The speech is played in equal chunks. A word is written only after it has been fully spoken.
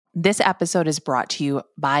This episode is brought to you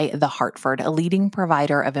by The Hartford, a leading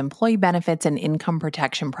provider of employee benefits and income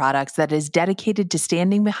protection products that is dedicated to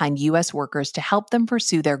standing behind U.S. workers to help them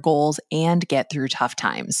pursue their goals and get through tough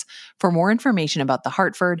times. For more information about The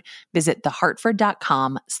Hartford, visit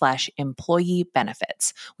thehartford.com/employee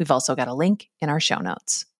benefits. We've also got a link in our show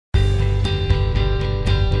notes.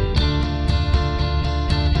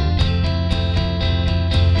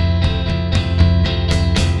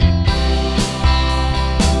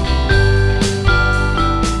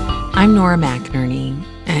 I'm Nora McInerney,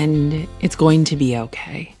 and it's going to be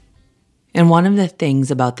okay. And one of the things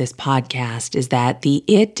about this podcast is that the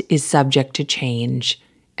it is subject to change,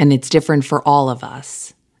 and it's different for all of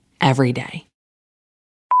us every day.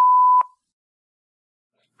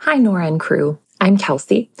 Hi, Nora and crew. I'm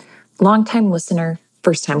Kelsey, longtime listener,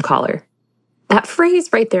 first-time caller. That phrase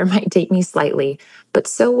right there might date me slightly, but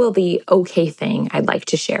so will the okay thing I'd like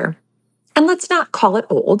to share. And let's not call it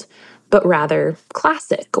old, but rather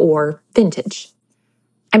classic or vintage.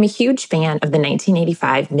 I'm a huge fan of the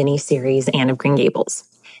 1985 miniseries Anne of Green Gables.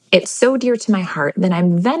 It's so dear to my heart that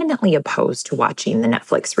I'm vehemently opposed to watching the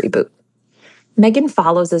Netflix reboot. Megan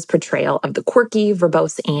Follows' portrayal of the quirky,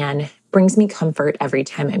 verbose Anne brings me comfort every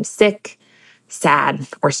time I'm sick, sad,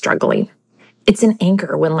 or struggling. It's an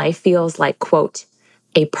anchor when life feels like, quote,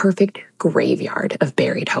 a perfect graveyard of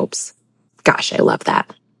buried hopes. Gosh, I love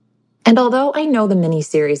that. And although I know the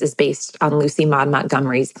miniseries is based on Lucy Maud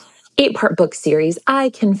Montgomery's 8-part book series, I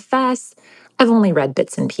confess I've only read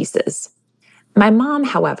bits and pieces. My mom,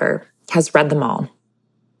 however, has read them all.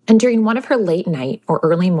 And during one of her late night or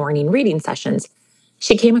early morning reading sessions,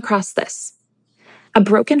 she came across this. A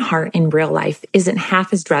broken heart in real life isn't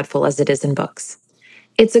half as dreadful as it is in books.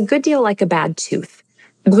 It's a good deal like a bad tooth,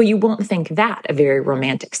 though you won't think that a very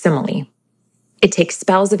romantic simile. It takes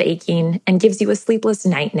spells of aching and gives you a sleepless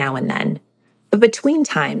night now and then. But between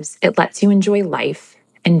times, it lets you enjoy life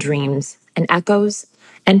and dreams and echoes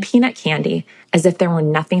and peanut candy as if there were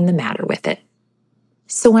nothing the matter with it.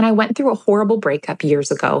 So when I went through a horrible breakup years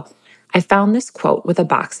ago, I found this quote with a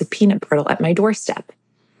box of peanut brittle at my doorstep.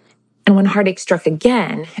 And when heartache struck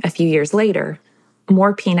again a few years later,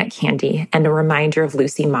 more peanut candy and a reminder of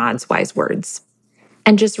Lucy Maud's wise words.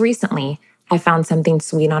 And just recently, I found something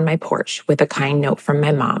sweet on my porch with a kind note from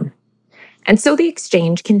my mom. And so the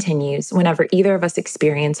exchange continues whenever either of us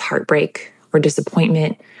experience heartbreak or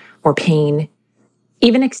disappointment or pain,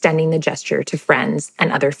 even extending the gesture to friends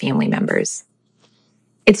and other family members.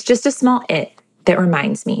 It's just a small it that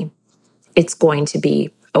reminds me it's going to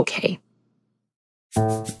be okay.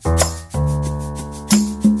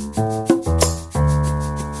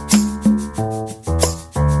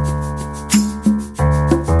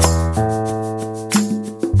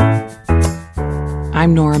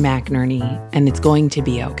 I'm Nora McInerney, and it's going to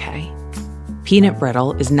be okay. Peanut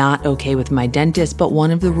brittle is not okay with my dentist, but one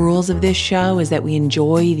of the rules of this show is that we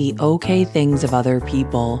enjoy the okay things of other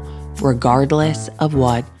people, regardless of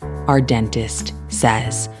what our dentist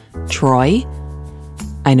says. Troy,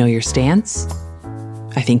 I know your stance.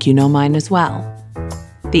 I think you know mine as well.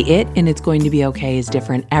 The it and it's going to be okay is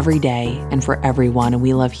different every day and for everyone, and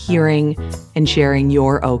we love hearing and sharing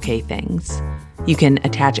your okay things. You can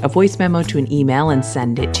attach a voice memo to an email and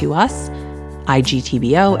send it to us,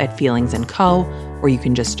 igtbo@feelingsandco, or you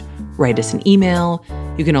can just write us an email.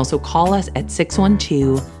 You can also call us at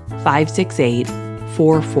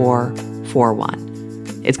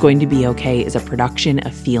 612-568-4441. It's Going to Be Okay is a production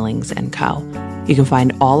of Feelings & Co. You can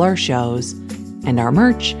find all our shows and our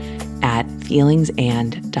merch at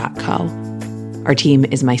feelingsand.co. Our team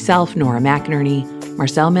is myself, Nora McInerney,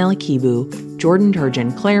 Marcel Malakibu, Jordan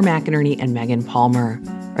Turgeon, Claire McInerney, and Megan Palmer.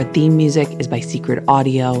 Our theme music is by Secret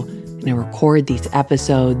Audio, and I record these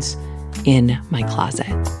episodes in my closet.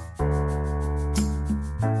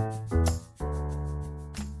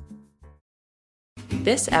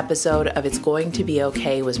 This episode of It's Going to Be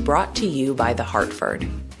Okay was brought to you by The Hartford.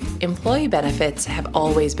 Employee benefits have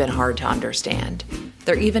always been hard to understand.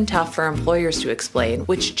 They're even tough for employers to explain,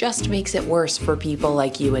 which just makes it worse for people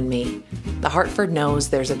like you and me. The Hartford knows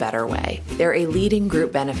there's a better way. They're a leading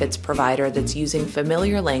group benefits provider that's using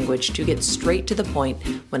familiar language to get straight to the point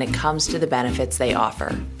when it comes to the benefits they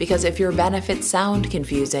offer. Because if your benefits sound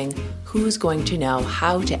confusing, who's going to know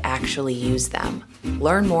how to actually use them?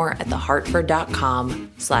 Learn more at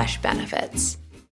thehartford.com/benefits.